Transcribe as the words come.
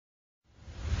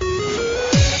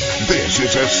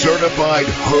is a certified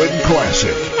hood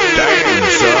classic. Dang,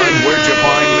 son, where'd you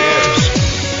find this?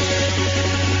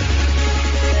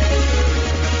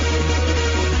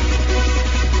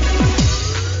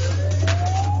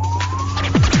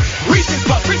 Reese's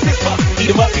Puffs, Reese's Puffs. Eat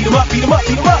 'em up, beat 'em up, beat 'em up,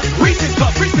 beat 'em up. Reese's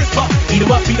Puffs, Reese's Puffs. Eat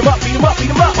 'em up, beat 'em up, beat 'em up, beat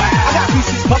 'em up. I got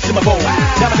Reese's Puffs in my bowl.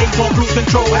 Nowadays on cruise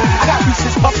control. I got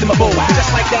Reese's Puffs in my bowl.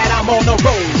 Just like that, I'm on the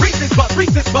road. Reese's Puffs,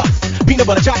 Reese's Puffs. Peanut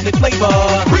butter chocolate flavor.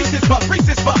 Reese's Puffs,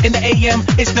 Reese's Puffs. In the AM,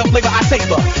 it's the flavor I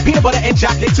savor. Peanut butter and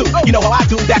chocolate too. You know how I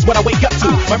do, that's what I wake up to.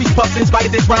 My Reese's Puffs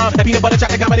inspired this rhyme. That peanut butter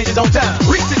chocolate combination's on time.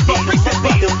 Reese's Puffs, Reese's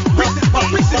Puffs. Reese's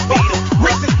Puffs, Reese's Puffs.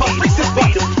 Reese's Puffs, Reese's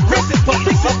Puffs. Reese's Puffs,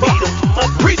 Reese's Puffs.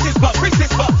 Reese's Puffs,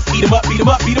 Reese's Puffs. Eat 'em up, beat 'em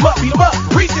up, beat 'em up, beat 'em up.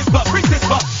 Reese's Puffs, Reese's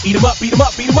Puffs. Eat 'em up, beat 'em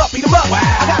up, beat 'em up, beat 'em up.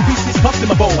 I got Reese's Puffs in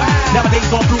my bowl. Nowadays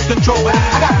on cruise control.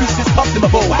 I got Reese's Puffs in my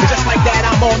bowl. Just like that,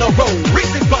 I'm on the road.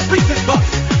 Reese's Puffs, Reese's Puffs.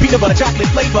 Peanut butter chocolate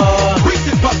flavor.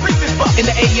 Reese's Puffs, Reese's Puffs. In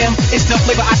the AM, it's the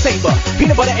flavor I savor.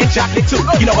 Peanut butter and chocolate too.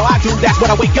 You know how I do, that's what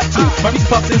I wake up to. My Reese's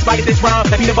Puffs inspired this rhyme.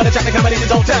 That peanut butter chocolate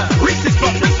combination's on time. Reese's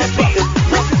Puffs, Reese's Puffs.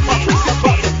 Reese's Puffs, Reese's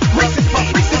Puffs. Reese's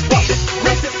Puffs, Reese's Puffs.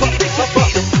 Reese's Puffs, Reese's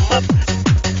Puffs.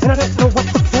 And I don't know what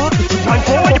the fuck is trying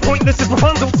for. Your point, this is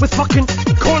Rapunzel with fucking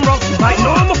cornrows. Like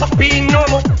normal, fuck being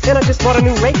normal. And I just bought a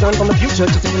new ray gun from the future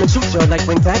just to come and shoot you like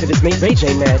when Fabulous made Ray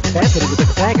J mad. Fast said he was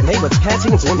like a fag and hey, what's Patsy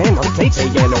and so man on Tajh,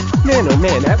 yeah, no. Man, oh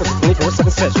man, that was a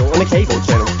 24/7 special on the cable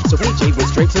channel. So Ray J went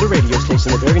straight to the radio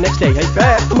station the very next day. Hey,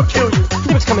 Fab, I'ma kill you.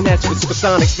 He was coming at you with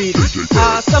supersonic speed.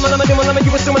 Summon, I'm a human,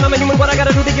 you assuming I'm a human. What I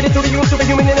gotta do to get it through to you? I'm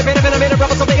superhuman, innovative,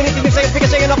 rubber, something, anything you say is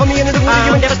shaking off of me and it'll move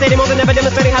you and devastating more than ever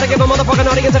demonstrating how to give a motherfucking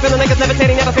audience a feeling like it's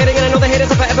levitating, never fading. And I know the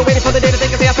haters are forever waiting for the day that they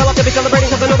can say I fell off to be celebrating.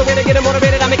 Cause I know the way to get it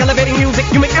motivated. I make elevating music,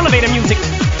 you make elevator music.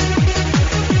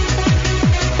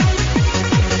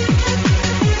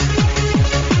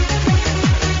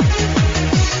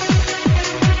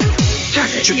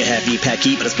 Trigger happy, pack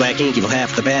heat, but it's black ink. Evil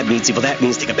half the bad means evil. That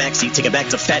means take a back seat, take it back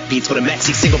to fat beats with a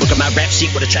maxi single. Look at my rap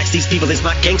sheet. What attracts these people is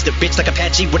my gangster bitch like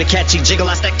Apache with a catchy jiggle.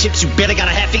 I stack chips. You better got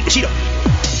a half-eaten Cheeto.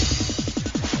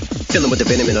 Fill him with the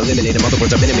venom and eliminate him. Other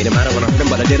words, I'm intimate him. I don't want to hurt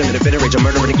him, but I did him in a fit of rage. I'm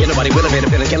murdering, get nobody will him in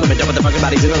a feeling. Kill him and dump with the fucking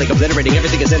bodies in like obliterating.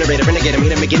 Everything is iterated. Renegade him,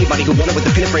 hit him, make anybody who want it with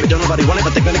the pin and frame. Don't nobody want it,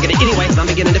 but they're gonna get it anyway. Cause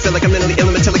I'm beginning to feel like I'm mentally ill.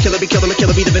 I'm a killer, be killer, be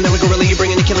the vanilla gorilla. You're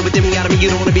bringing the killer within me out of me.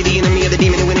 You don't want to be the enemy of the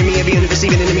demon who enemy of being the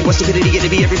receiving enemy. What stupidity get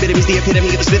to be? Every bit of me's the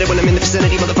epitome of a spitter when I'm in the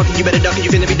vicinity. Motherfucker, you better duck or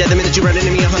you finna be dead the minute you run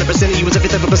into me. 100% of you is a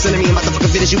fifth of a percent of me. I'm about to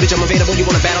fucking finish you, bitch. I'm available. You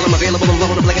wanna battle? I'm available. I'm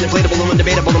blowing up like an inflatable. I'm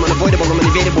undebatable. I'm unavoidable. I'm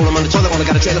unevadable. I'm on the toilet while I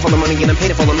got a trailer full of money and I'm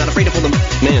paid for. I'm not afraid of